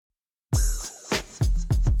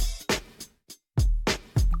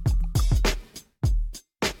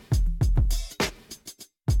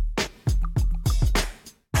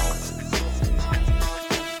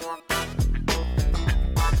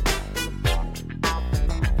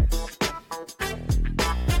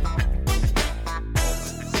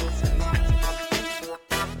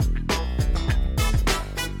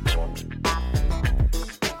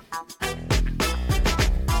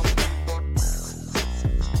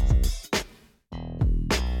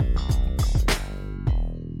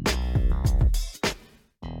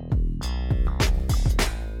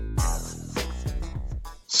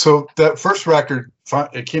So that first record,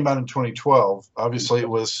 it came out in 2012. Obviously, it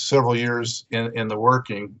was several years in the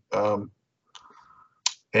working.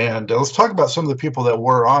 And let's talk about some of the people that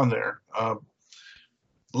were on there. A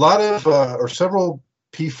lot of, or several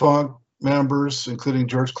P-Funk members, including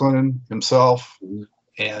George Clinton himself,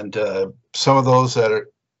 and some of those that are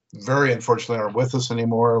very unfortunately aren't with us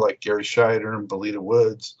anymore, like Gary Scheider and Belita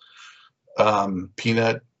Woods,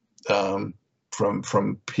 Peanut from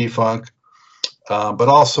P-Funk, but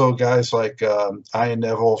also guys like Ian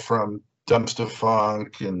Neville from Dumpster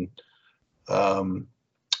Funk, and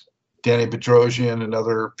Danny Bedrosian,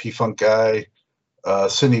 another P-Funk guy,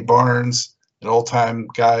 Sidney Barnes, an old-time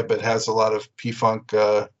guy, but has a lot of P-Funk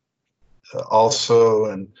also,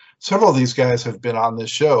 and several of these guys have been on this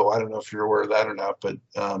show. I don't know if you're aware of that or not, but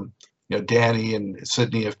you know, Danny and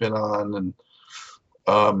Sidney have been on,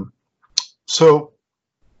 and so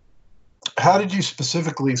how did you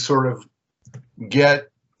specifically sort of get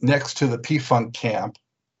next to the P-Funk camp,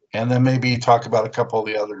 and then maybe talk about a couple of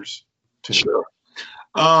the others too? Sure.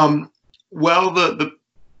 Well, the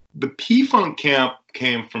P-Funk camp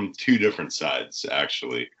came from two different sides,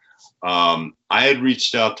 actually. I had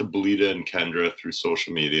reached out to Belita and Kendra through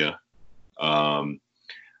social media,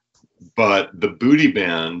 but the Booty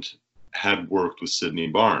Band had worked with Sidney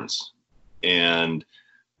Barnes, and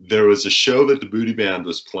there was a show that the Booty Band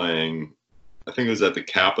was playing. I think it was at the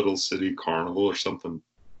Capital City Carnival or something,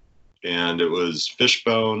 and it was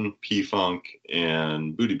Fishbone, P-Funk,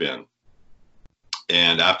 and Booty Band.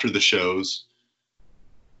 And after the shows,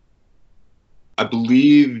 I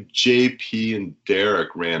believe JP and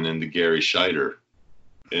Derek ran into Gary Scheider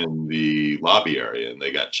in the lobby area, and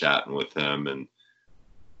they got chatting with him. And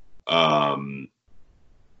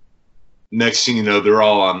next thing you know, they're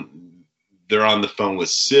on the phone with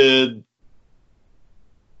Sid.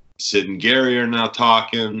 Sid and Gary are now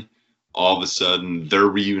talking. All of a sudden, they're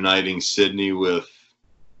reuniting Sidney with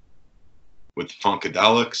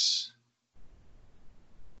Funkadelics,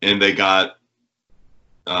 and they got.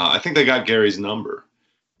 I think they got Gary's number.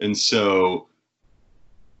 And so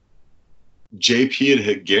JP had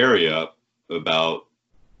hit Gary up about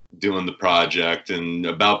doing the project. And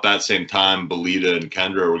about that same time, Belita and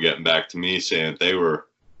Kendra were getting back to me saying they were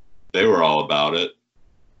all about it.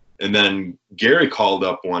 And then Gary called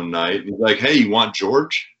up one night and he's like, "Hey, you want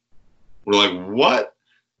George?" We're like, "What?"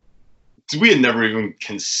 We had never even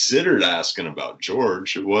considered asking about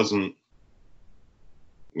George. It wasn't.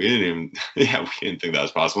 We didn't think that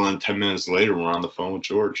was possible. And 10 minutes later, we're on the phone with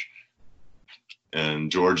George. And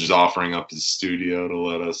George is offering up his studio to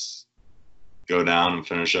let us go down and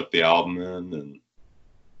finish up the album in. And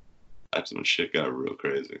that's when shit got real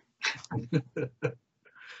crazy.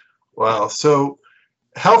 Wow. So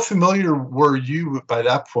how familiar were you by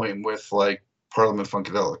that point with like Parliament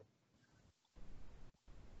Funkadelic?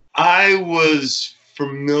 I was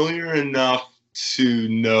familiar enough to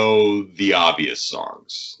know the obvious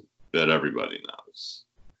songs that everybody knows.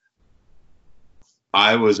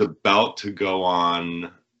 I was about to go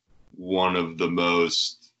on one of the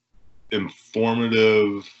most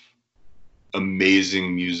informative,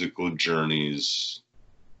 amazing musical journeys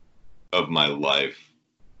of my life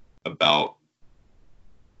about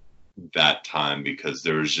that time, because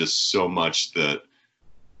there was just so much that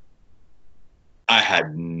I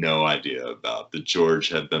had no idea about, that George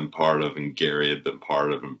had been part of, and Gary had been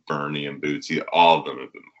part of, and Bernie and Bootsy, all of them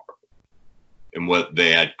had been part of it. And what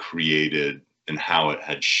they had created and how it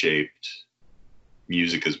had shaped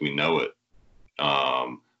music as we know it,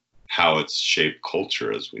 how it's shaped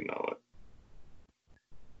culture as we know it.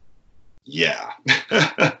 Yeah.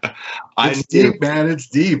 It's deep, man. It's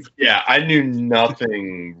deep. Yeah, I knew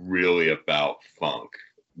nothing really about funk,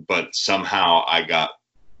 but somehow I got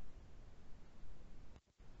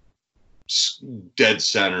dead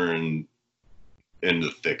center and in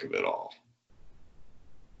the thick of it all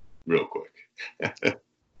real quick.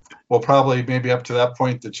 Well, probably maybe up to that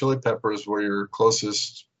point, the Chili Peppers were your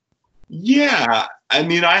closest. Yeah, I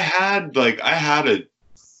mean, I had a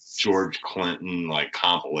George Clinton like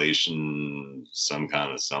compilation, some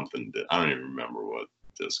kind of something. I don't even remember what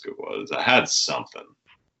disc it was. I had something,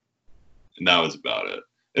 and that was about it.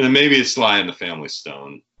 And then maybe a Sly and the Family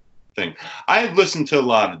Stone thing. I had listened to a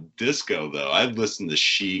lot of disco though. I'd listened to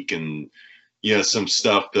Chic and, you know, some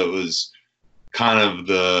stuff that was kind of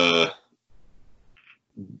the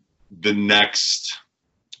next,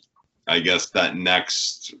 I guess, that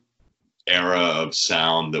next era of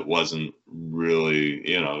sound that wasn't really,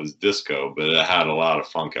 you know, it was disco, but it had a lot of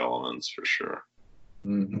funk elements for sure.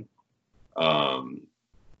 Mm-hmm.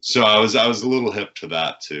 So I was a little hip to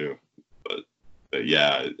that too, but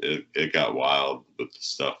yeah, it got wild with the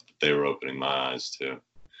stuff that they were opening my eyes to.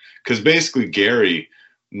 because basically Gary,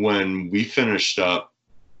 when we finished up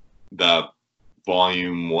that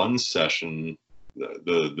volume 1 session,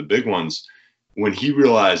 the big ones, when he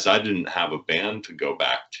realized I didn't have a band to go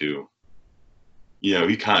back to, you know,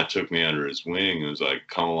 he kind of took me under his wing and was like,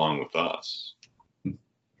 come along with us.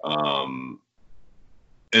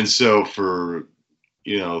 And so for,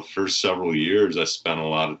 you know, for several years, I spent a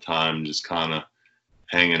lot of time just kind of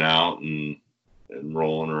hanging out and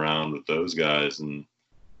rolling around with those guys and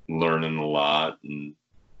learning a lot and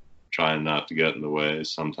trying not to get in the way,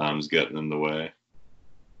 sometimes getting in the way.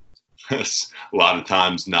 A lot of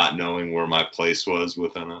times not knowing where my place was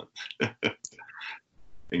within it.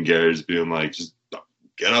 And Gary's being like, just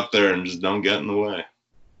get up there and just don't get in the way.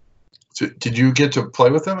 So did you get to play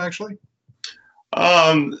with them actually?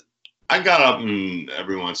 I got up and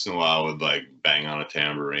every once in a while would like bang on a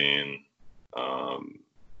tambourine.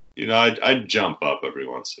 You know, I'd jump up every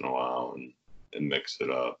once in a while and mix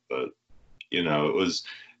it up, but you know,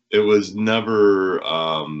 it was never,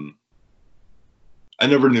 I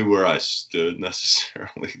never knew where I stood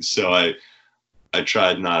necessarily. So I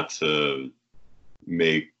tried not to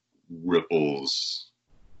make ripples.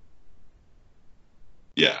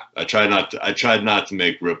 Yeah, I tried not to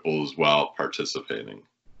make ripples while participating.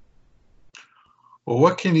 Well,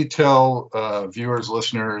 what can you tell viewers,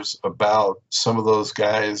 listeners about some of those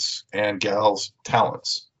guys and gals'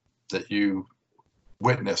 talents that you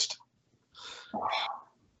witnessed?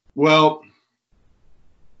 Well,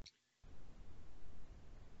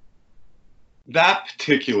 that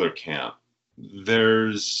particular camp,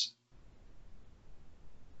 there's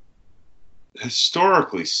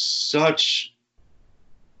historically such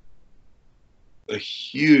a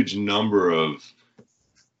huge number of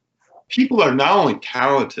people are not only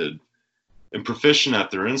talented and proficient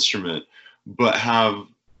at their instrument, but have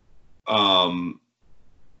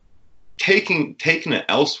taken it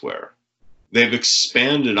elsewhere. They've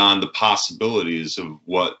expanded on the possibilities of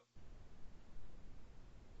what,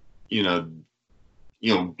 you know,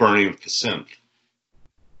 burning with the synth.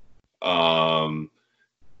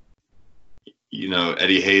 You know,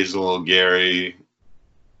 Eddie Hazel, Gary,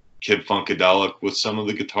 Kid Funkadelic with some of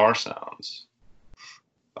the guitar sounds.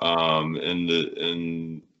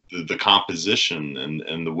 And the composition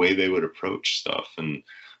and the way they would approach stuff. And,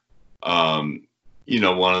 you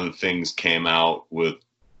know, one of the things came out with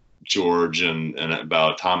George and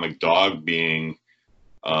about Atomic Dog being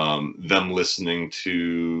them listening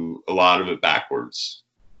to a lot of it backwards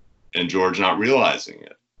and George not realizing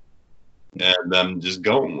it and them just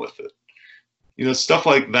going with it. You know, stuff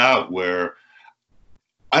like that where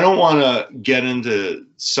I don't want to get into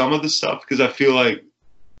some of the stuff because I feel like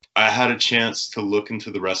I had a chance to look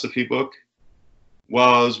into the recipe book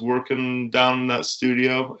while I was working down in that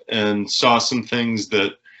studio and saw some things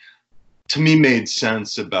that to me made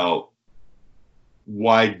sense about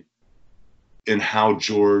why and how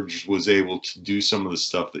George was able to do some of the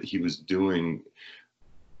stuff that he was doing,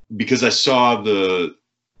 because I saw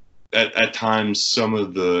at times some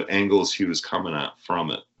of the angles he was coming at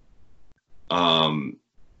from it. And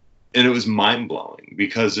it was mind blowing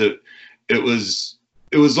because it was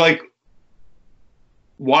like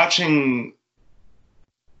watching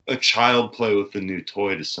a child play with a new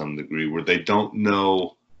toy to some degree where they don't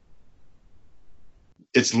know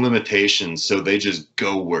its limitations. So they just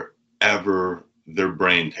go wherever their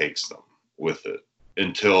brain takes them with it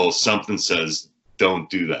until something says, don't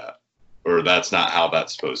do that. Or that's not how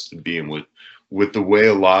that's supposed to be. And with the way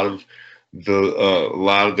a lot of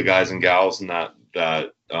the guys and gals in that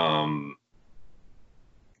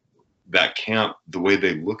camp, the way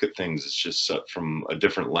they look at things is just set from a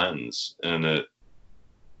different lens, and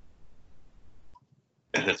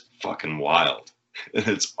it's fucking wild, and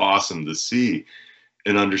it's awesome to see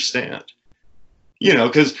and understand. You know,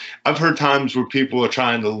 because I've heard times where people are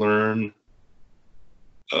trying to learn,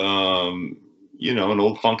 you know, an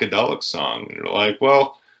old Funkadelic song, and they're like,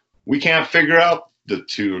 "Well, we can't figure out the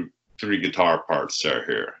 2-3 guitar parts that are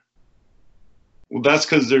here." Well, that's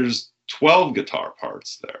because there's 12 guitar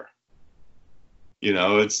parts there. You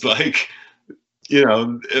know, it's like, you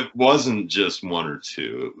know, it wasn't just 1 or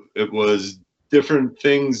 2. It was different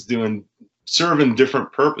things serving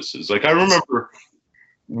different purposes. Like I remember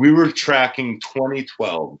we were tracking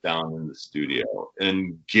 2012 down in the studio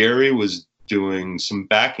and Gary was doing some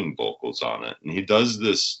backing vocals on it. And he does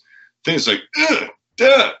this thing. It's like,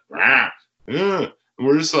 and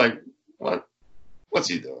we're just like, what's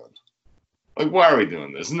he doing? Like, why are we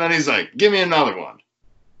doing this? And then he's like, give me another one.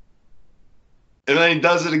 And then he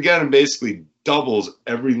does it again and basically doubles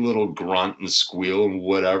every little grunt and squeal and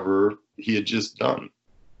whatever he had just done.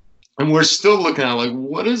 And we're still looking at it like,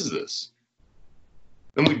 what is this?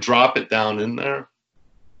 Then we drop it down in there,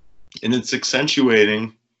 and it's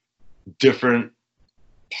accentuating different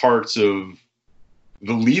parts of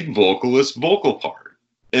the lead vocalist's vocal part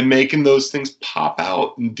and making those things pop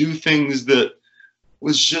out and do things that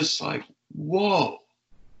was just like, whoa,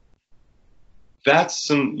 that's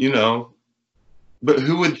some, you know, but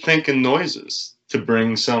who would think in noises to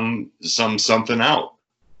bring something out?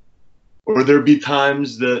 Or there'd be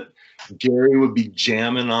times that Gary would be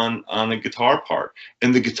jamming on a guitar part,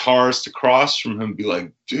 and the guitarist across from him would be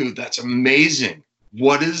like, dude, that's amazing.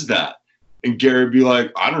 What is that? And Gary would be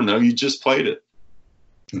like, I don't know, you just played it.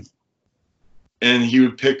 And he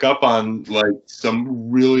would pick up on like some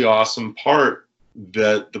really awesome part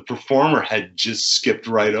that the performer had just skipped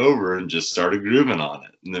right over and just started grooving on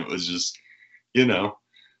it. And it was just, you know,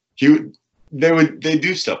 they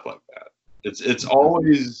do stuff like that. It's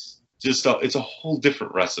always just it's a whole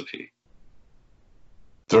different recipe.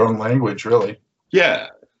 Their own language, really. Yeah.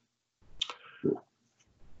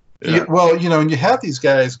 Yeah. Well, you know, and you have these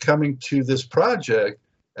guys coming to this project.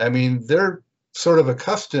 I mean, they're sort of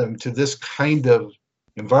accustomed to this kind of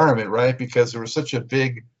environment, right? Because there was such a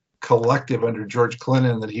big collective under George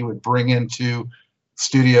Clinton that he would bring into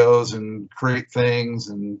studios and create things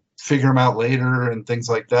and figure them out later and things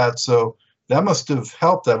like that. So that must have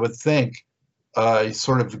helped, I would think,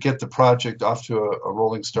 sort of get the project off to a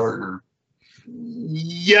rolling start. Or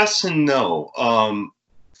yes and no.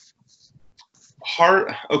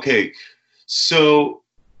 Okay, so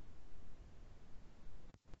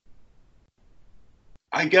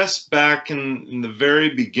I guess back in the very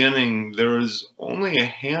beginning, there was only a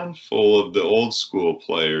handful of the old school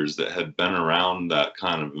players that had been around that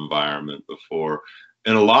kind of environment before.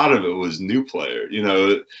 And a lot of it was new players, you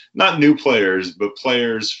know, not new players, but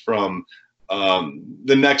players from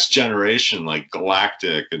the next generation, like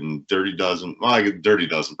Galactic and Dirty Dozen. Well, like Dirty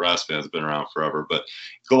Dozen Brass Band's been around forever, but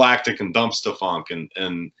Galactic and Dumpsta Funk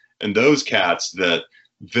and those cats that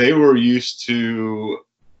they were used to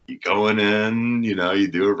going in, you know, you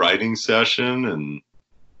do a writing session and,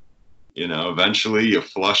 you know, eventually you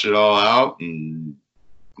flush it all out and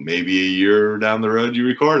maybe a year down the road you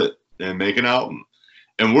record it and make an album.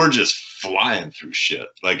 And we're just flying through shit.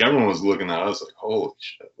 Like everyone was looking at us like, holy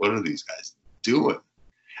shit, what are these guys doing?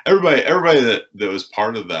 Everybody that was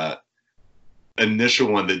part of that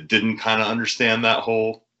initial one that didn't kind of understand that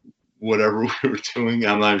whole whatever we were doing.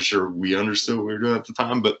 I'm not sure we understood what we were doing at the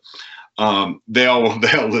time, but they all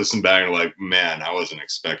listened back and were like, man, I wasn't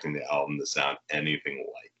expecting the album to sound anything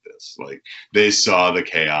like this. Like they saw the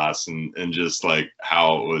chaos and just like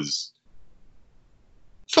how it was.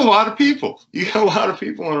 It's a lot of people. You got a lot of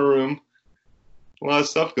people in a room, a lot of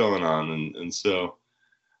stuff going on, and so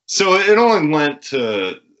it only lent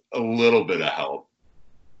to a little bit of help.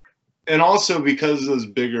 And also because those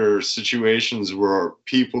bigger situations were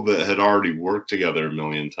people that had already worked together a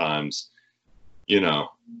million times, you know,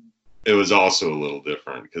 it was also a little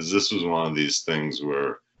different because this was one of these things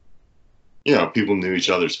where, you know, people knew each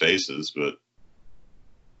other's faces, but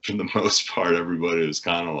for the most part, everybody was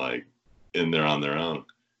kind of like in there on their own.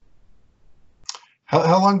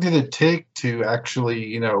 How long did it take to actually,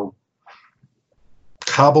 you know,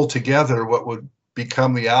 cobble together what would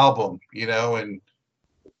become the album, you know, and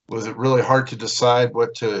was it really hard to decide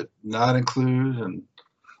what to not include? And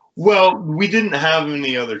well, we didn't have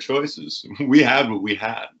any other choices. We had what we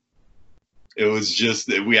had. It was just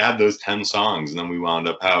that we had those 10 songs, and then we wound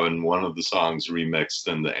up having one of the songs remixed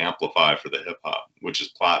and the Amplify for the hip hop, which is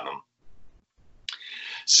platinum.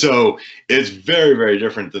 So it's very, very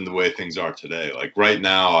different than the way things are today. Like right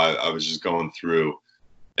now, I was just going through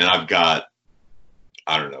and I've got,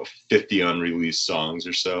 I don't know, 50 unreleased songs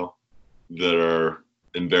or so that are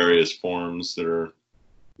in various forms that are,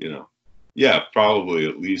 you know, yeah, probably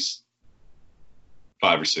at least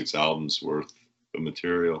 5 or 6 albums worth of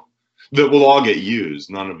material that will all get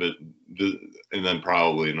used. None of it, and then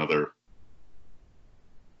probably another,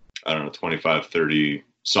 I don't know, 25, 30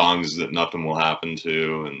 songs that nothing will happen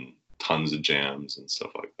to, and tons of jams and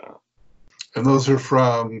stuff like that. And those are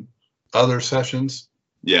from other sessions?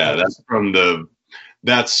 Yeah, that's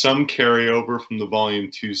some carryover from the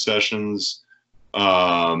Volume 2 sessions,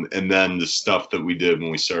 and then the stuff that we did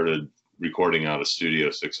when we started recording out of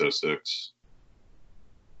Studio 606.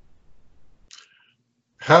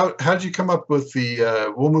 How'd you come up with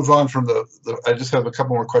the, we'll move on from the I just have a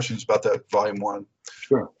couple more questions about that Volume 1.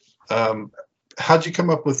 Sure. How'd you come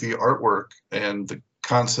up with the artwork and the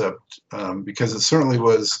concept? Because it certainly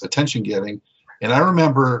was attention getting. And I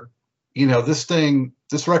remember, you know, this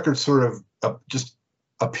record sort of just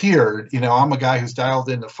appeared. You know, I'm a guy who's dialed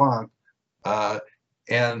into funk,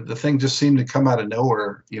 and the thing just seemed to come out of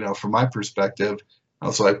nowhere, you know, from my perspective. I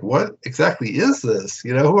was like, what exactly is this?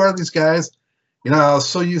 You know, who are these guys? You know, I was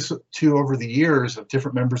so used to over the years of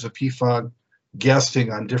different members of P-Funk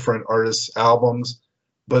guesting on different artists' albums,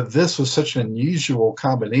 but this was such an unusual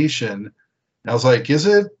combination. And I was like, is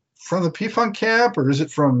it from the P-Funk camp, or is it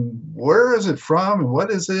from, where is it from, and what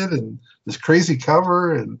is it? And this crazy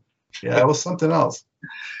cover, and yeah, it was something else.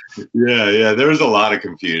 Yeah. There was a lot of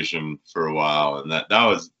confusion for a while, and that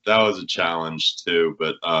was a challenge too.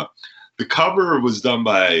 But the cover was done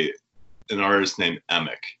by an artist named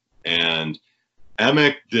Emic, and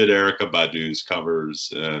Emic did Erykah Badu's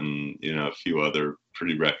covers and, you know, a few other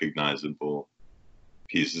pretty recognizable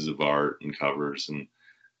pieces of art and covers. And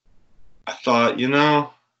I thought, you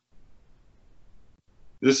know,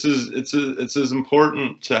 it's as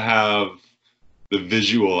important to have the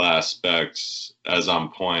visual aspects as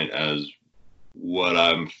on point as what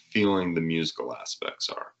I'm feeling the musical aspects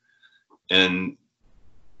are. And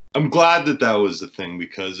I'm glad that that was the thing,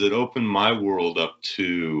 because it opened my world up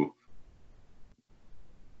to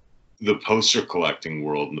the poster collecting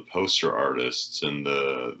world and the poster artists and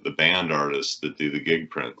the band artists that do the gig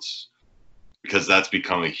prints, because that's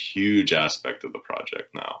become a huge aspect of the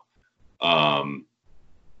project now.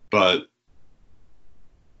 But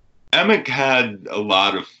Emic had a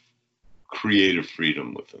lot of creative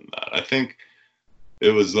freedom within that. I think it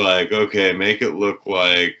was like, okay, make it look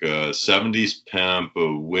like a 70s pimp,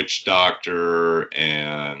 a witch doctor,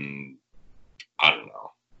 and I don't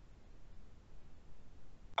know.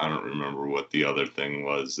 I don't remember what the other thing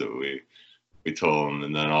was that we told him,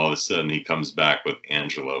 and then all of a sudden he comes back with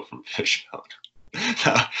Angelo from Fishbone.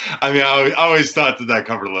 I mean, I always thought that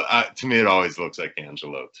cover, to me, it always looks like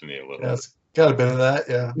Angelo to me a little Yeah, it's got a bit of that,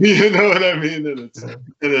 yeah. You know what I mean? And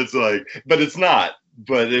it's like, but it's not.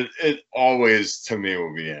 But it always to me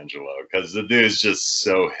will be Angelo, because the dude's just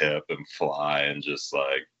so hip and fly, and just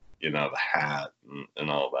like, you know, the hat and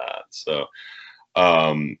all that. So,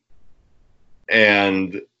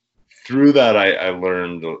 and through that, I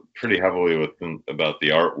learned pretty heavily about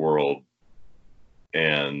the art world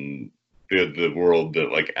and the world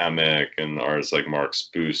that like Emic and artists like Mark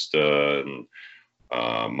Spusta and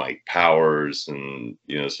Mike Powers and,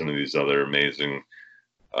 you know, some of these other amazing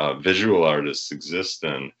visual artists exist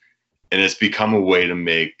in. And it's become a way to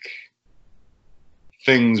make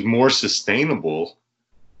things more sustainable,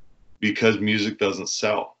 because music doesn't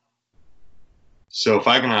sell. So if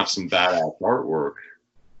I can have some badass artwork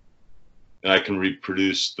and I can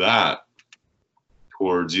reproduce that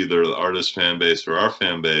towards either the artist fan base or our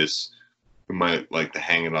fan base who might like to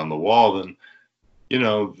hang it on the wall, then, you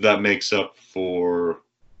know, that makes up for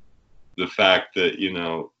the fact that, you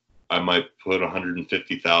know, I might put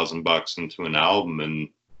 $150,000 into an album and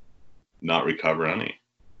not recover any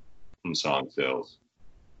from song sales.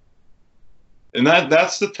 And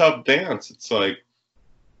that's the tough dance. It's like,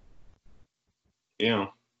 you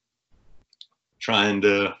know, trying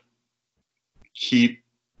to keep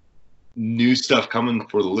new stuff coming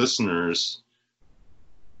for the listeners,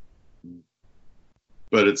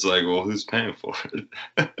 but it's like, well, who's paying for it?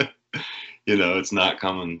 You know, it's not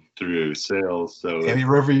coming through sales. So any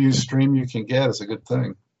revenue stream you can get is a good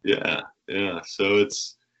thing. Yeah. So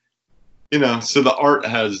it's, you know, so the art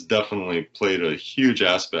has definitely played a huge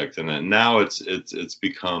aspect in it. Now it's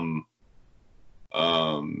become,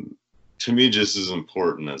 to me, just as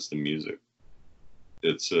important as the music.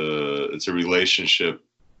 It's a relationship,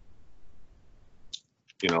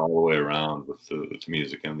 you know, all the way around with the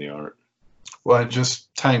music and the art. Well, and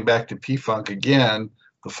just tying back to P-Funk again,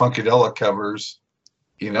 the Funkadelic covers,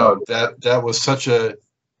 you know, that was such a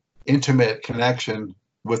intimate connection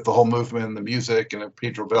with the whole movement and the music. And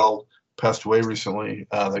Pedro Bell passed away recently,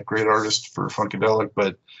 that great artist for Funkadelic.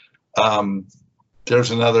 But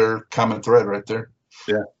there's another common thread right there.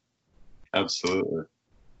 Yeah, absolutely.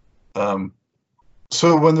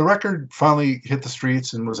 So when the record finally hit the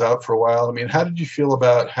streets and was out for a while, I mean, how did you feel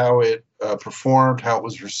about how it performed, how it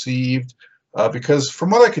was received? Because from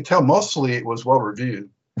what I could tell, mostly it was well reviewed,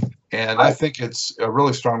 and I think it's a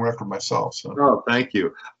really strong record myself. So. Oh, thank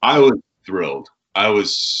you. I was thrilled. I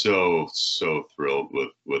was so thrilled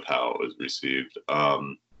with how it was received.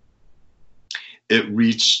 It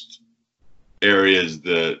reached areas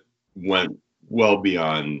that went well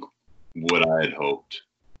beyond what I had hoped.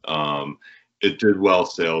 It did well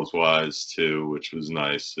sales wise too, which was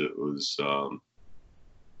nice. It was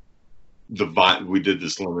we did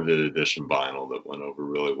this limited edition vinyl that went over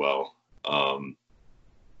really well.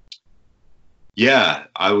 Yeah,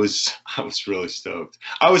 I was really stoked.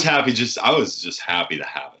 I was just happy to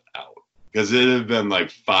have it out, because it had been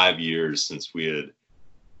like 5 years since we had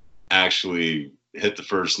actually hit the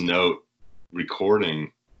first note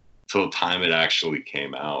recording till the time it actually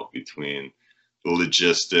came out, between the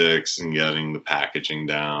logistics and getting the packaging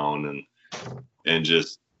down and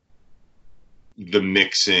just the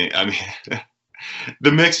mixing. I mean,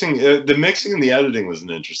 the mixing and the editing was an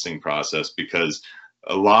interesting process, because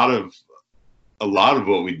a lot of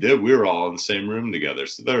what we did, we were all in the same room together,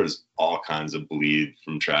 so there was all kinds of bleed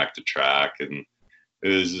from track to track, and it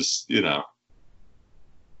was just, you know,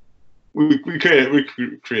 we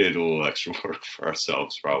created a little extra work for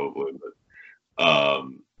ourselves probably,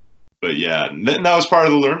 but yeah, and that was part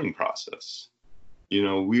of the learning process. You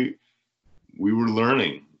know, we were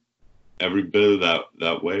learning every bit of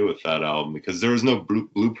that way with that album, because there was no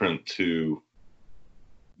blueprint to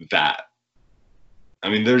that. I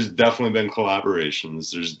mean, there's definitely been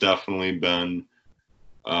collaborations. There's definitely been,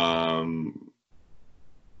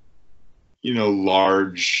 you know,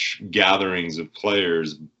 large gatherings of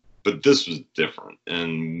players, but this was different,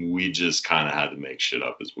 and we just kind of had to make shit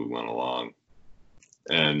up as we went along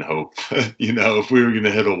and hope, you know, if we were going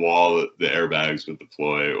to hit a wall, that the airbags would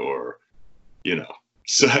deploy, or, you know,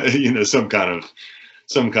 so, you know, some kind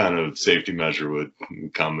of safety measure would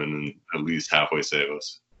come in and at least halfway save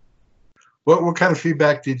us. What kind of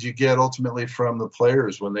feedback did you get ultimately from the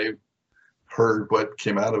players when they heard what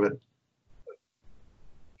came out of it?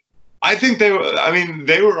 I think they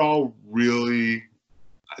were all really,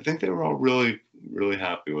 really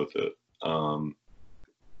happy with it.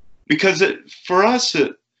 Because for us,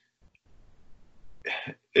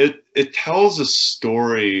 it tells a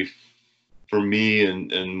story for me,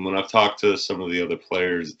 and when I've talked to some of the other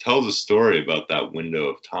players, it tells a story about that window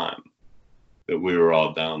of time that we were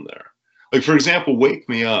all down there. Like, for example, "Wake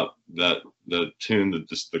Me Up," the tune,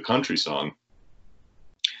 the country song.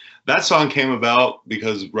 That song came about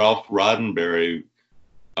because Ralph Roddenberry,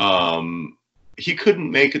 he couldn't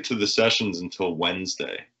make it to the sessions until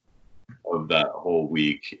Wednesday of that whole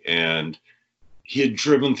week, and he had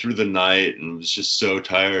driven through the night and was just so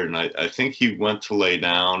tired, and I think he went to lay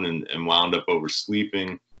down and wound up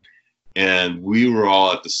oversleeping, and we were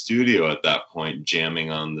all at the studio at that point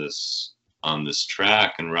jamming on this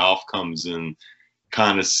track, and Ralph comes in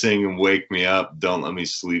kind of singing "Wake Me Up, don't let me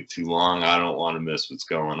sleep too long, I don't want to miss what's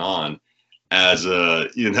going on," as a,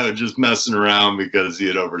 you know, just messing around because he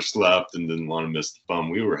had overslept and didn't want to miss the fun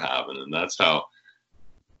we were having. And that's how,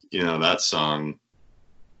 you know, that song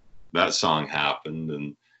happened.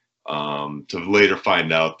 And to later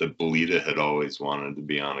find out that Belita had always wanted to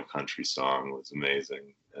be on a country song was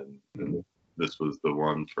amazing, and this was the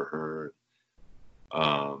one for her.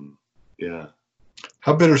 Yeah.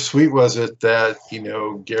 How bittersweet was it that, you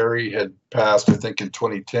know, Gary had passed, I think, in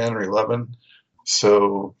 2010 or 11,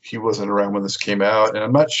 so he wasn't around when this came out, and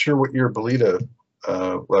I'm not sure what year Belita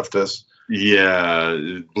left us. Yeah,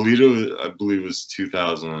 Belita, I believe, was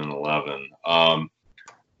 2011.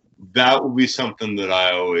 That would be something that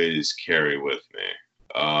I always carry with me.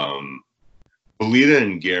 Belita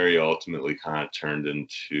and Gary ultimately kind of turned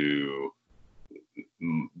into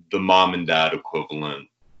the mom and dad equivalent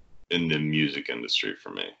in the music industry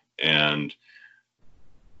for me. And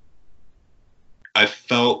I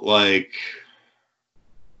felt like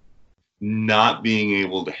not being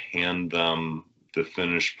able to hand them the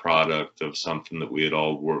finished product of something that we had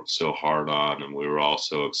all worked so hard on and we were all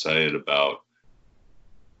so excited about,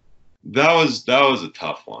 that was a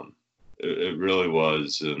tough one. It really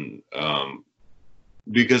was. And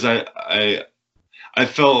because I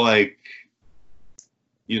felt like,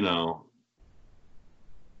 you know,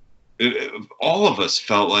 all of us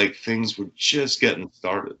felt like things were just getting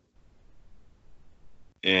started,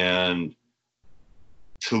 and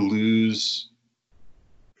to lose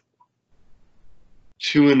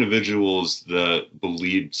two individuals that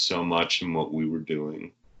believed so much in what we were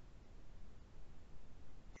doing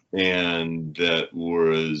and that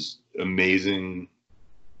were as amazing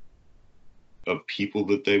of people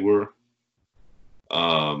that they were,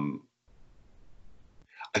 I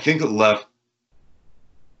think it left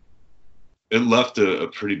a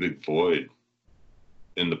pretty big void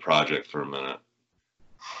in the project for a minute,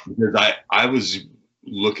 because I was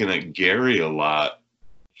looking at Gary a lot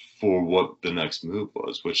for what the next move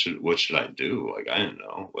was. What should I do? Like, I didn't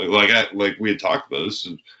know. Like we had talked about, this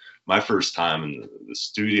was my first time in the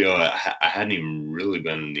studio. I hadn't even really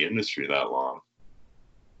been in the industry that long.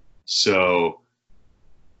 So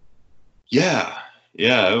yeah,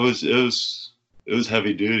 it was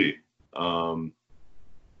heavy duty.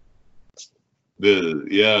 The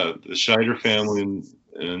Scheider family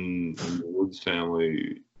and the Woods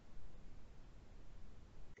family,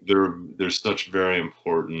 they're such very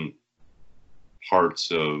important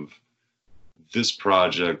parts of this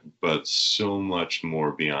project, but so much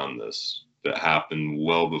more beyond this. that happened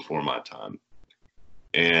well before my time.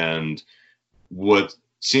 And what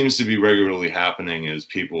seems to be regularly happening is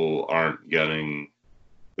people aren't getting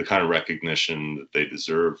the kind of recognition that they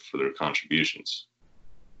deserve for their contributions.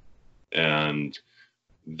 And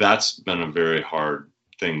that's been a very hard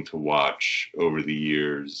thing to watch over the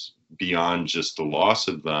years. Beyond just the loss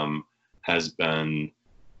of them has been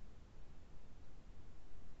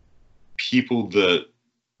people that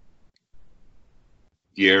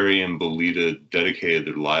Gary and Belita dedicated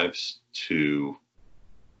their lives to,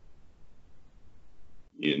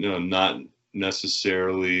 you know, not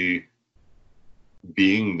necessarily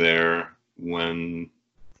being there when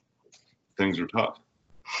things were tough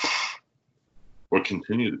or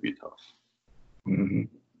continue to be tough. Mm-hmm.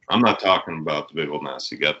 I'm not talking about the big old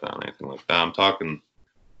nasty get down, anything like that. I'm talking,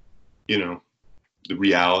 you know, the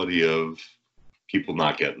reality of people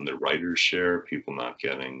not getting their writer's share, people not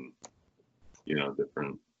getting, you know,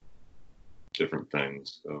 different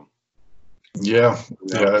things. So Yeah,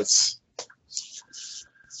 it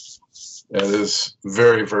is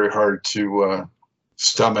very, very hard to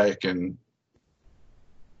stomach and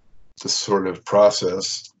this sort of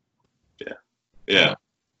process. Yeah.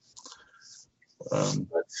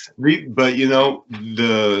 But you know,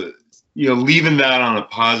 leaving that on a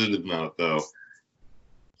positive note, though,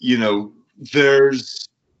 you know, there's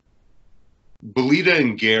Belita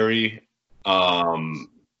and Gary.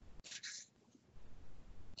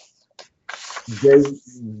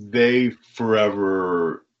 They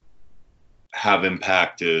forever have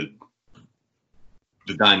impacted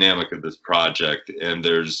the dynamic of this project, and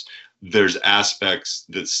there's aspects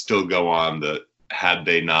that still go on that had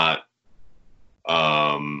they not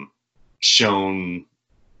shown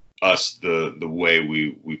us the way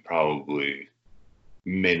we probably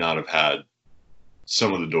may not have had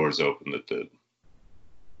some of the doors open that did.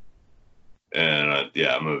 And I'm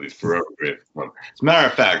gonna be forever grateful. As a matter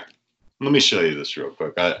of fact, let me show you this real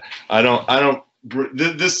quick. I don't.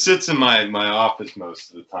 This sits in my office most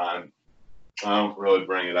of the time. I don't really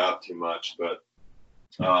bring it out too much, but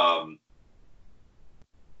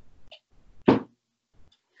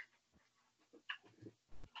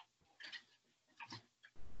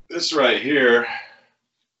this right here,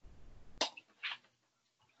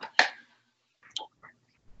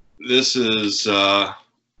 this is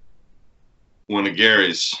one of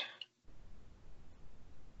Gary's.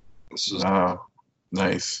 This is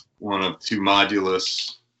nice. One of two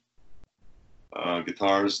Modulus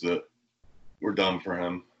guitars that were done for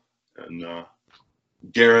him, and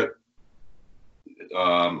Garrett.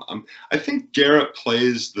 I think Garrett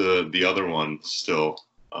plays the other one still,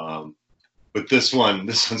 but this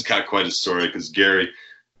one's got quite a story because Gary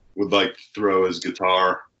would like to throw his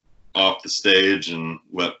guitar off the stage and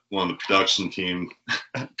let one of the production team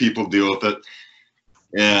people deal with it.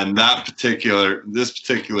 And this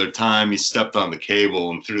particular time, he stepped on the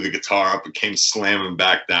cable and threw the guitar up and came slamming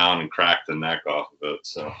back down and cracked the neck off of it.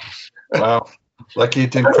 So, wow, lucky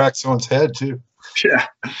it didn't crack someone's head too. Yeah.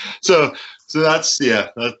 So that's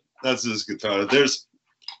that's this guitar. There's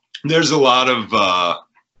a lot of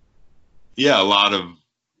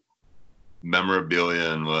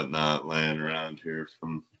memorabilia and whatnot laying around here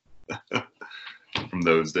from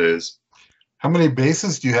those days. How many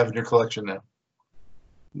basses do you have in your collection now?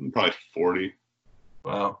 Probably 40.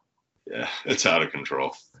 Wow. Yeah, it's out of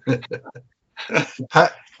control.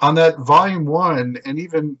 On that volume 1 and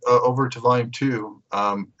even over to volume 2,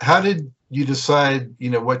 how did you decide,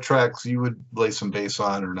 what tracks you would lay some bass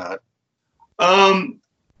on or not? I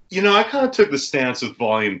kind of took the stance with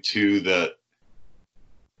volume 2 that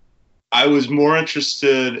I was more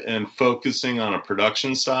interested in focusing on a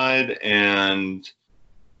production side and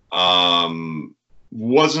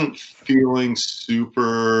wasn't feeling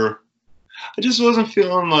I just wasn't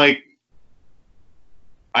feeling like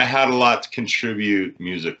I had a lot to contribute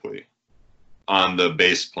musically on the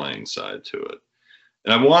bass playing side to it.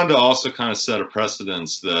 And I wanted to also kind of set a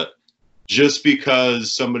precedence that just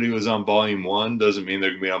because somebody was on volume 1 doesn't mean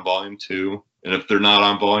they're going to be on volume 2. And if they're not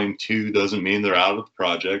on volume 2 doesn't mean they're out of the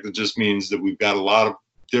project. It just means that we've got a lot of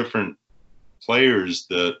different players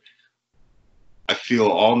that I feel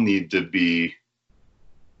all need to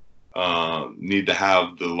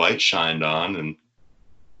have the light shined on, and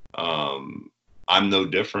I'm no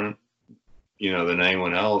different, than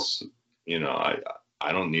anyone else.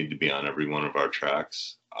 I don't need to be on every one of our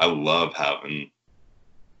tracks. I love having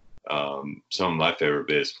some of my favorite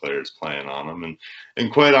bass players playing on them,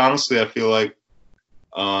 and quite honestly, I feel like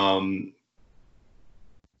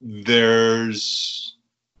there's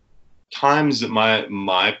times that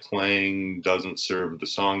my playing doesn't serve the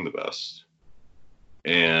song the best.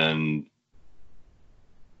 And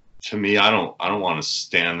to me, I don't want to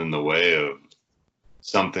stand in the way of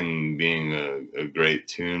something being a great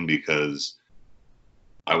tune because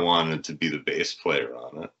I wanted to be the bass player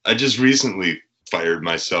on it. I just recently fired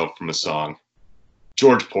myself from a song.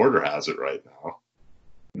 George Porter has it right now.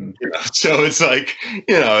 Mm. You know, so it's like,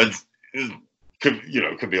 you know,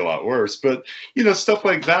 it could be a lot worse, but you know, stuff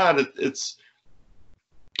like that. It's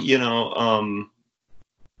you know,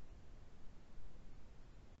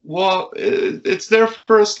 well, it's there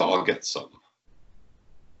for us to all get some.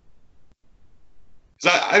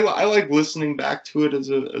 Because I like listening back to it as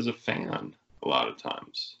a fan a lot of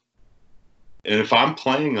times. And if I'm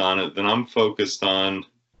playing on it, then I'm focused on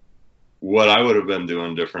what I would have been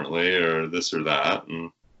doing differently or this or that.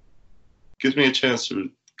 And gives me a chance to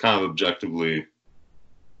kind of objectively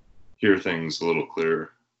hear things a little clearer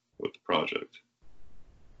with the project.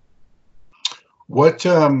 What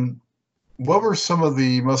were some of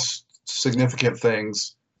the most significant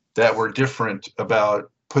things that were different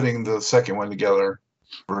about putting the second one together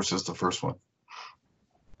versus the first one?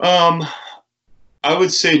 I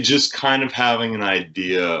would say just kind of having an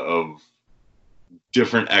idea of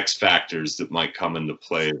different X factors that might come into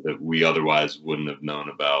play that we otherwise wouldn't have known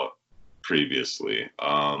about previously.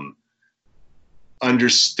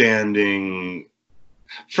 Understanding,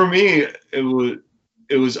 for me,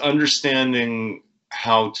 it was understanding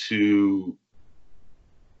how to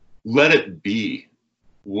let it be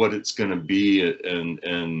what it's going to be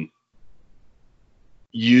and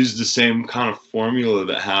use the same kind of formula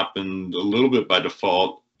that happened a little bit by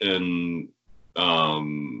default in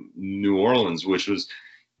New Orleans, which was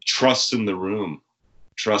trust in the room,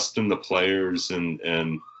 trust in the players, and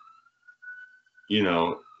you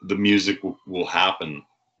know, the music will happen.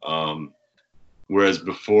 Whereas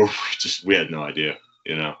before we had no idea,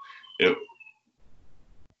 you know,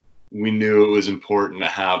 we knew it was important to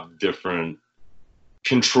have different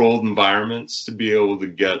controlled environments to be able to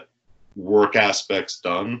get work aspects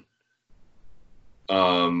done,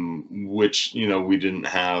 which, you know, we didn't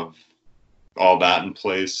have all that in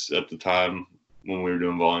place at the time when we were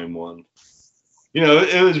doing Volume 1. You know,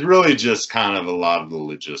 it was really just kind of a lot of the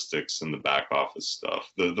logistics and the back office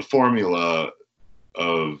stuff. The formula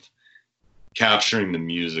of capturing the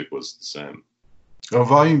music was the same. So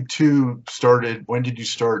Volume 2 started, when did you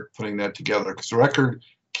start putting that together? Because the record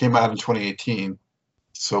came out in 2018.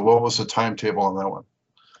 So what was the timetable on that one?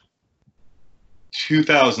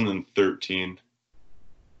 2013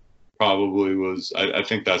 probably was, I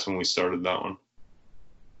think that's when we started that one.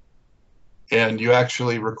 And you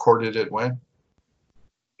actually recorded it when?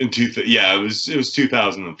 Yeah, it was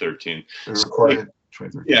 2013. We recorded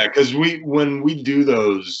 2013. Yeah, because when we do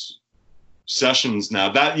those sessions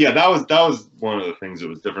now, that was one of the things that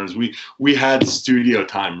was different, is we had studio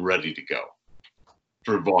time ready to go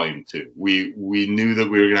for Volume 2. We knew that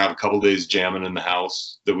we were gonna have a couple days jamming in the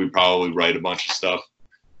house, that we'd probably write a bunch of stuff,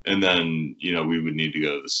 and then, you know, we would need to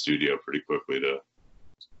go to the studio pretty quickly to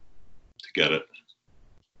get it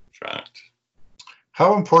tracked.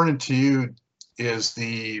 How important to you is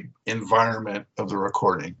the environment of the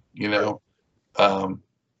recording, you know,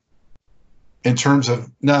 in terms of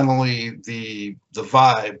not only the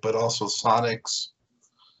vibe, but also sonics?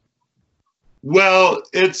 Well,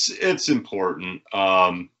 it's important.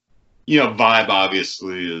 You know, vibe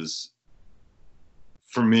obviously is,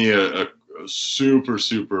 for me, a super,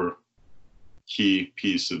 super key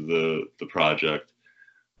piece of the project.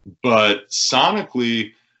 But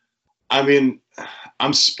sonically, I mean,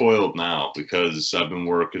 I'm spoiled now because I've been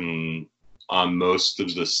working on most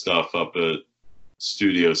of the stuff up at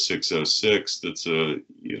Studio 606. That's a,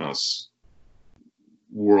 you know,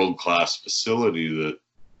 world-class facility that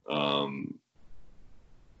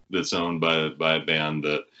that's owned by a band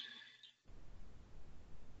that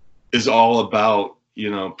is all about, you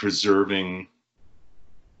know, preserving,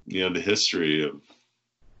 you know, the history of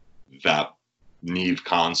that Neve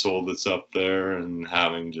console that's up there and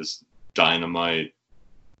having just dynamite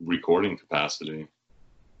recording capacity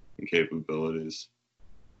and capabilities.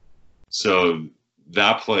 So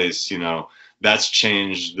that place, you know, that's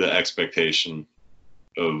changed the expectation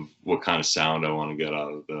of what kind of sound I want to get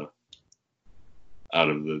out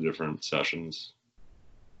of the different sessions.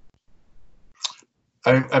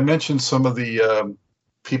 I mentioned some of the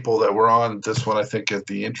people that were on this one, I think, at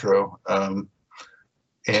the intro,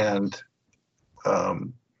 and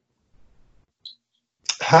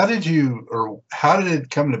how did it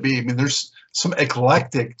come to be? I mean, there's some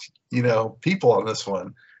eclectic, you know, people on this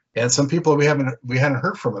one, and some people we hadn't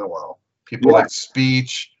heard from in a while. People like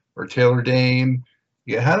Speech or Taylor Dane.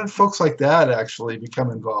 Yeah, how did folks like that actually become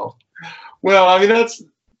involved? Well, I mean, that's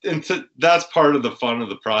part of the fun of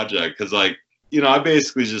the project, because, like, you know, I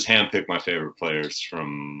basically just handpick my favorite players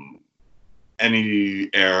from any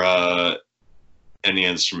era, any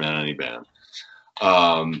instrument, any band.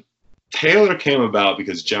 Taylor came about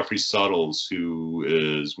because Jeffrey Suttles, who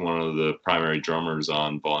is one of the primary drummers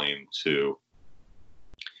on Volume 2,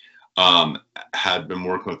 had been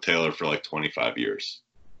working with Taylor for like 25 years.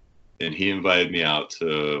 And he invited me out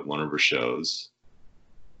to one of her shows.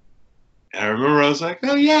 And I remember I was like,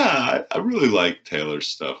 oh yeah, I really liked Taylor's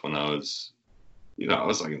stuff when I was, you know, I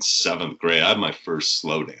was like in 7th grade. I had my first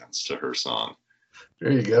slow dance to her song.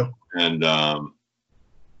 There you go. And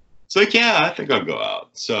it's like, yeah, I think I'll go out.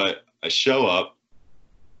 So I show up.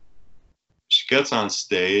 She gets on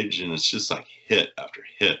stage, and it's just like hit after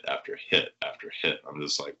hit after hit after hit. I'm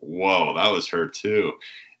just like, whoa, that was her too.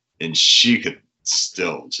 And she could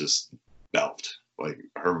still just belt. Like,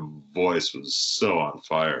 her voice was so on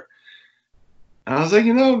fire. And I was like,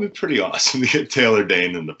 you know, it'd be pretty awesome to get Taylor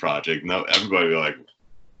Dane in the project. No, everybody would be like,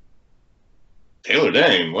 Taylor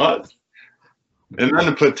Dane, what? And then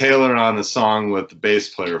to put Taylor on a song with the bass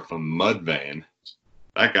player from Mudvayne,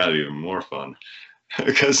 that got even more fun.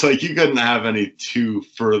 Because, like, you couldn't have any two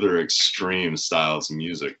further extreme styles of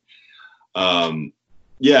music.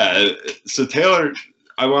 Yeah, so Taylor,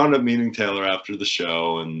 I wound up meeting Taylor after the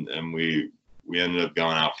show, and we ended up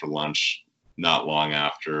going out for lunch not long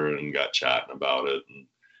after and got chatting about it.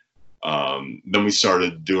 And then we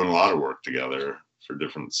started doing a lot of work together for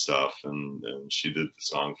different stuff, and she did the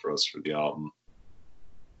song for us for the album.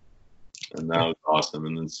 And that was awesome.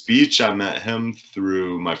 And then Speech, I met him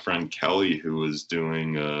through my friend Kelly, who was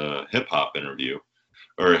doing a hip hop interview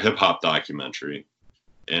or a hip hop documentary.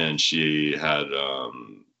 And she had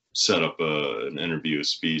set up an interview with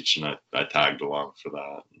Speech, and I tagged along for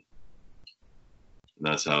that. And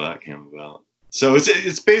that's how that came about. So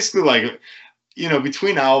it's basically like, you know,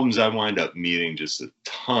 between albums, I wind up meeting just a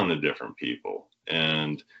ton of different people.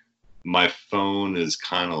 And my phone is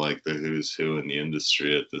kind of like the who's who in the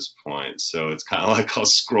industry at this point. So it's kind of like I'll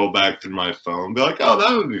scroll back through my phone and be like, oh,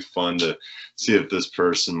 that would be fun to see if this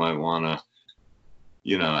person might want to,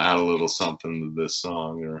 you know, add a little something to this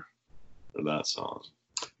song or that song.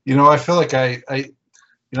 You know, I feel like I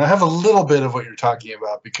have a little bit of what you're talking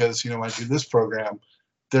about because, you know, when I do this program,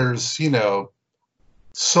 there's, you know,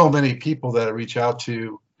 so many people that I reach out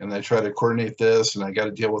to, and I try to coordinate this, and I got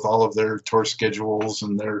to deal with all of their tour schedules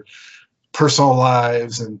and their personal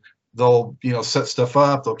lives, and they'll, you know, set stuff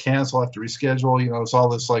up, they'll cancel, have to reschedule, you know, there's all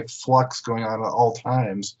this like flux going on at all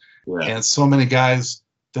times. Yeah. And so many guys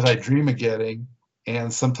that I dream of getting,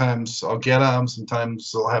 and sometimes I'll get them,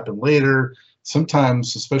 sometimes it'll happen later.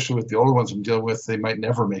 Sometimes, especially with the older ones I'm dealing with, they might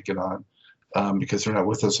never make it on because they're not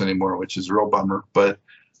with us anymore, which is a real bummer. But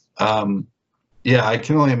yeah, I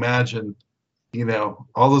can only imagine, you know,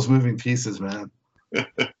 all those moving pieces, man.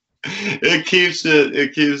 It keeps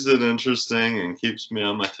it interesting and keeps me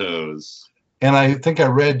on my toes. And I think I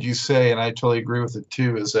read you say, and I totally agree with it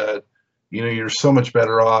too, is that, you know, you're so much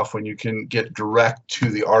better off when you can get direct to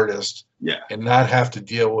the artist, yeah, and not have to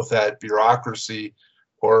deal with that bureaucracy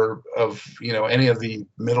or of, you know, any of the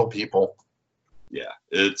middle people.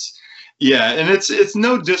 Yeah, and it's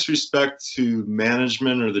no disrespect to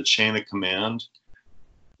management or the chain of command.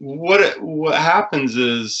 What happens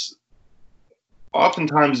is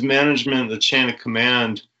oftentimes management, the chain of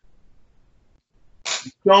command,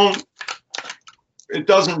 it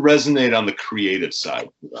doesn't resonate on the creative side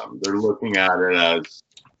for them. They're looking at it as,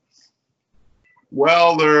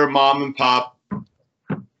 well, they're a mom and pop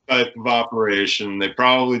type of operation. They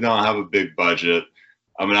probably don't have a big budget.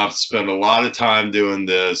 I'm going to have to spend a lot of time doing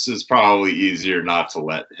this. It's probably easier not to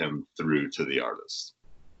let him through to the artist.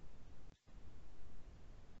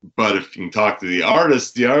 But if you can talk to the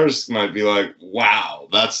artist might be like, wow,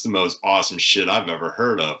 that's the most awesome shit I've ever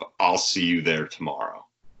heard of. I'll see you there tomorrow.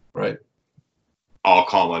 Right. I'll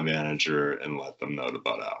call my manager and let them know to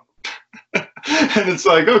butt out. And it's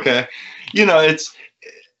like, okay, you know, it's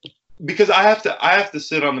because I have to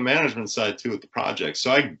sit on the management side too with the project.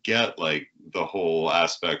 So I get like the whole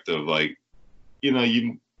aspect of like, you know,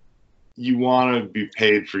 you want to be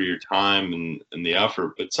paid for your time and the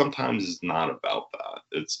effort, but sometimes it's not about that.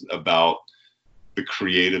 It's about the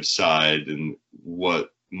creative side and what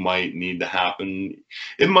might need to happen.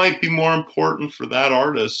 It might be more important for that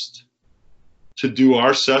artist to do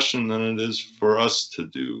our session than it is for us to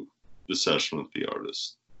do the session with the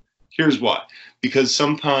artist. Here's why. Because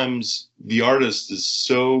sometimes the artist is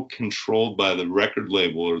so controlled by the record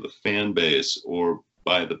label or the fan base or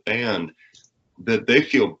by the band that they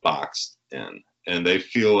feel boxed in, and they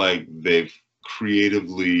feel like they've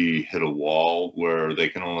creatively hit a wall where they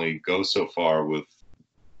can only go so far with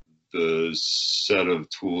the set of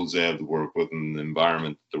tools they have to work with and the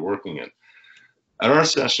environment that they're working in. At our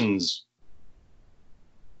sessions,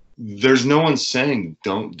 there's no one saying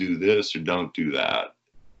don't do this or don't do that.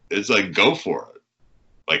 It's like, go for it.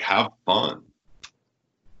 Like, have fun.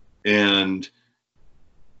 And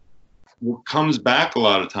what comes back a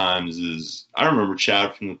lot of times is, I remember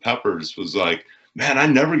Chad from the Peppers was like, man, I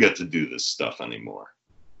never get to do this stuff anymore.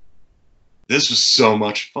 This was so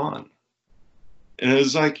much fun. And it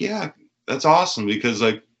was like, yeah, that's awesome, because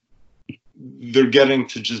like they're getting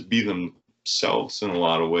to just be themselves in a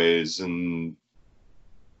lot of ways and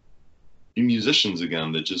be musicians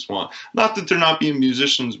again that just want, not that they're not being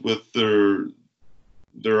musicians with their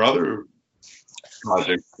other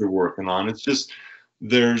projects they're working on. It's just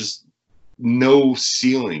there's no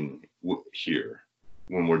ceiling here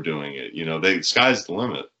when we're doing it. You know, sky's the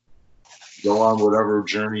limit. Go on whatever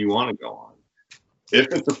journey you want to go on. If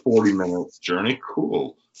it's a 40-minute journey,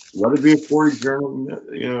 cool. Let it be a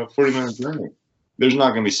 40-minute journey. There's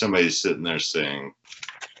not going to be somebody sitting there saying,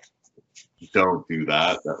 don't do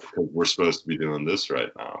that because we're supposed to be doing this right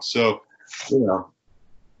now. So, you know,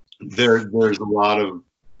 there's a lot of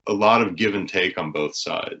give and take on both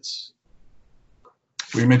sides.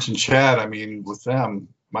 We mentioned Chad. I mean, with them,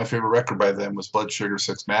 my favorite record by them was Blood Sugar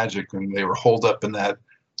Sex Magik, and they were holed up in that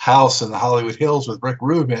house in the Hollywood Hills with Rick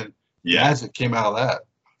Rubin. Yeah. Magic came out of that.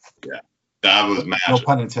 Yeah, that was magic. No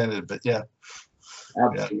pun intended, but yeah.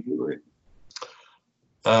 Absolutely.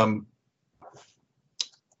 Yeah.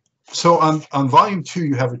 So on volume 2,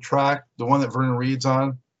 you have a track, the one that Vernon Reid's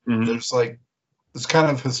on. Mm-hmm. There's like, it's kind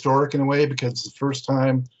of historic in a way because it's the first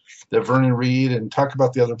time that Vernon Reid, and talk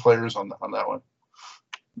about the other players on that one.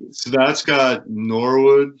 So that's got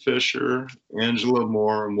Norwood, Fisher, Angela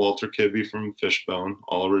Moore, and Walter Kibbe from Fishbone,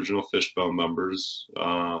 all original Fishbone members.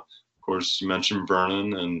 Of course, you mentioned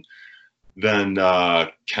Vernon, and then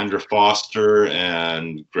Kendra Foster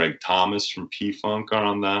and Greg Thomas from P-Funk are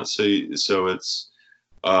on that. So it's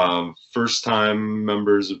first time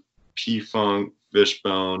members of P-Funk,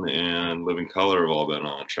 Fishbone, and Living Color have all been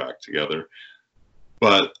on a track together.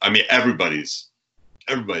 But I mean, everybody's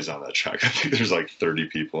on that track. I think there's like 30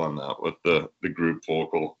 people on that with the group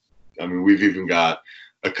vocal. I mean, we've even got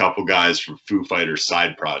a couple guys from Foo Fighters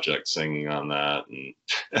side project singing on that. And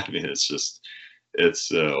I mean, it's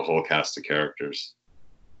a whole cast of characters.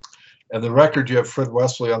 And the record, you have Fred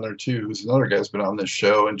Wesley on there too, who's another guy who's been on this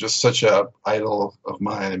show and just such a idol of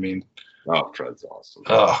mine. I mean, oh, Fred's awesome.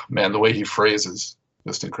 Oh man, the way he phrases,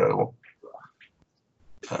 just incredible.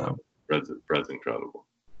 Fred's incredible.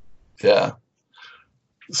 Yeah.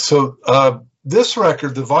 So this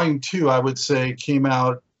record, the volume 2, I would say came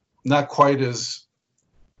out not quite as,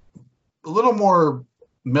 a little more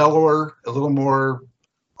mellower, a little more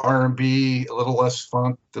R&B, a little less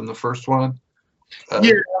funk than the first one.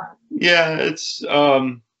 It's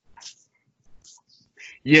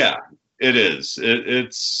yeah, it is.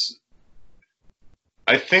 It's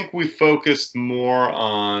I think we focused more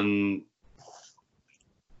on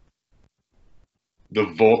the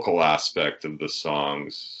vocal aspect of the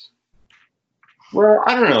songs. Well,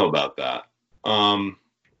 I don't know about that.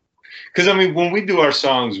 Because I mean, when we do our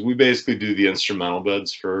songs, we basically do the instrumental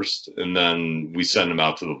beds first, and then we send them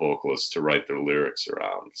out to the vocalists to write their lyrics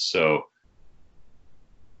around. So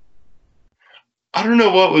I don't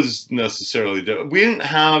know what was necessarily we didn't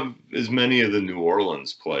have as many of the New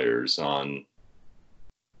Orleans players on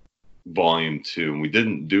volume 2, and we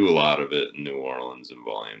didn't do a lot of it in New Orleans in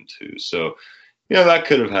volume 2. So yeah, that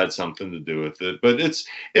could have had something to do with it, but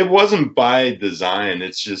it wasn't by design.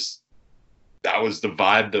 It's just that was the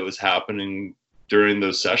vibe that was happening during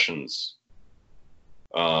those sessions.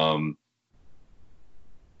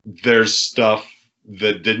 There's stuff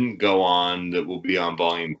that didn't go on that will be on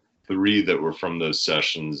volume 3 that were from those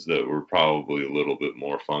sessions that were probably a little bit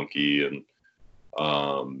more funky and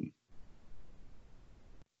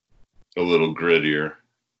a little grittier.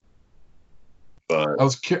 But I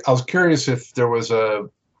was curious if there was a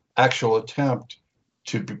actual attempt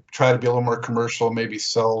to try to be a little more commercial, maybe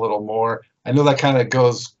sell a little more. I know that kind of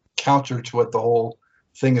goes counter to what the whole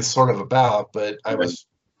thing is sort of about, but I was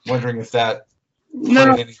wondering if that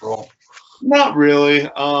played any role. Not really.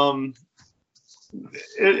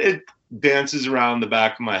 It dances around the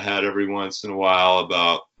back of my head every once in a while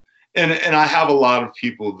about, and I have a lot of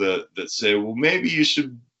people that say, well, maybe you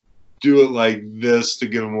should do it like this to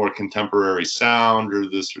give a more contemporary sound or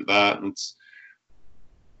this or that. And it's,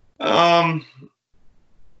 I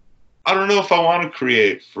don't know if I want to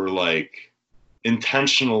create for like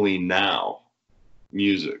intentionally now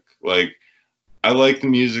music. Like I like the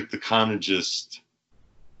music that kind of just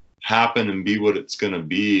happen and be what it's going to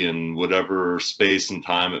be, and whatever space and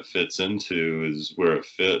time it fits into is where it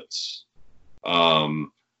fits.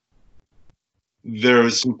 There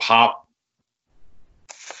was some pop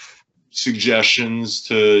suggestions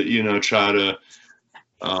to try to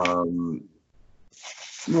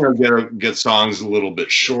get songs a little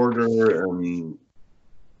bit shorter and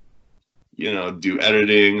do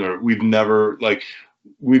editing. Or we've never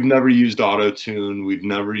used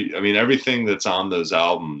auto-tune. Everything that's on those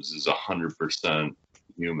albums is 100%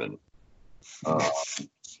 human.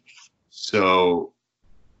 So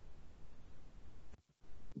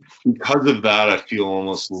because of that, I feel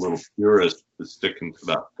almost a little purist to sticking to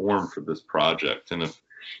that form for this project. And if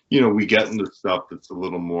we get into stuff that's a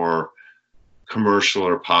little more commercial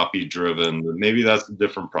or poppy driven, then maybe that's a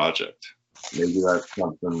different project. Maybe that's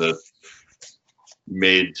something that's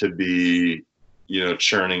made to be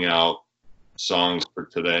churning out songs for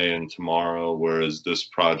today and tomorrow, whereas this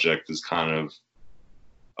project is kind of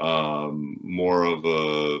more of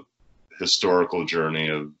a historical journey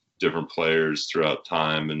of different players throughout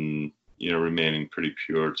time, and remaining pretty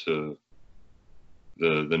pure to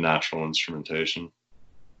the natural instrumentation.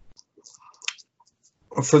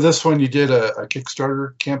 For this one, you did a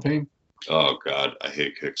Kickstarter campaign? Oh God, I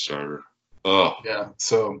hate Kickstarter. Oh yeah,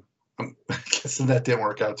 so I'm guessing that didn't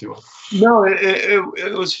work out too well. No,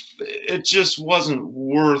 it just wasn't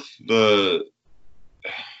worth the.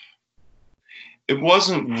 It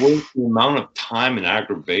wasn't worth the amount of time and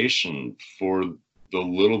aggravation for the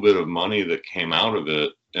little bit of money that came out of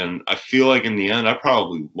it. And I feel like in the end, I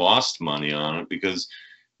probably lost money on it, because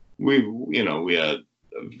we had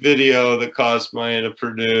a video that cost money to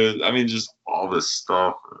produce. Just all this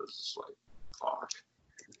stuff. It was just like,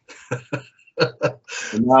 fuck.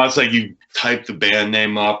 And now it's like you type the band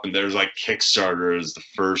name up and there's like Kickstarter as the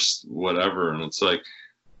first whatever. And it's like,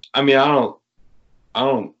 I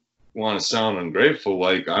don't want to sound ungrateful.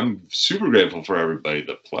 Like, I'm super grateful for everybody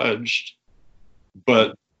that pledged.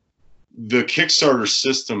 But the Kickstarter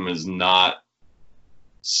system is not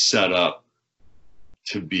set up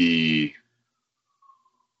to be,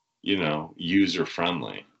 user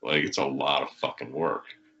friendly. Like, it's a lot of fucking work.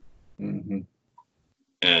 Mm-hmm.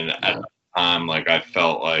 And at the time, like, I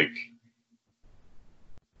felt like,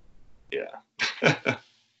 yeah.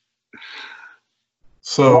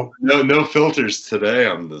 So no filters today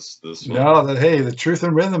on this one. No, hey, the truth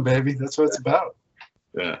and rhythm, baby. That's what it's about.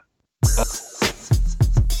 Yeah.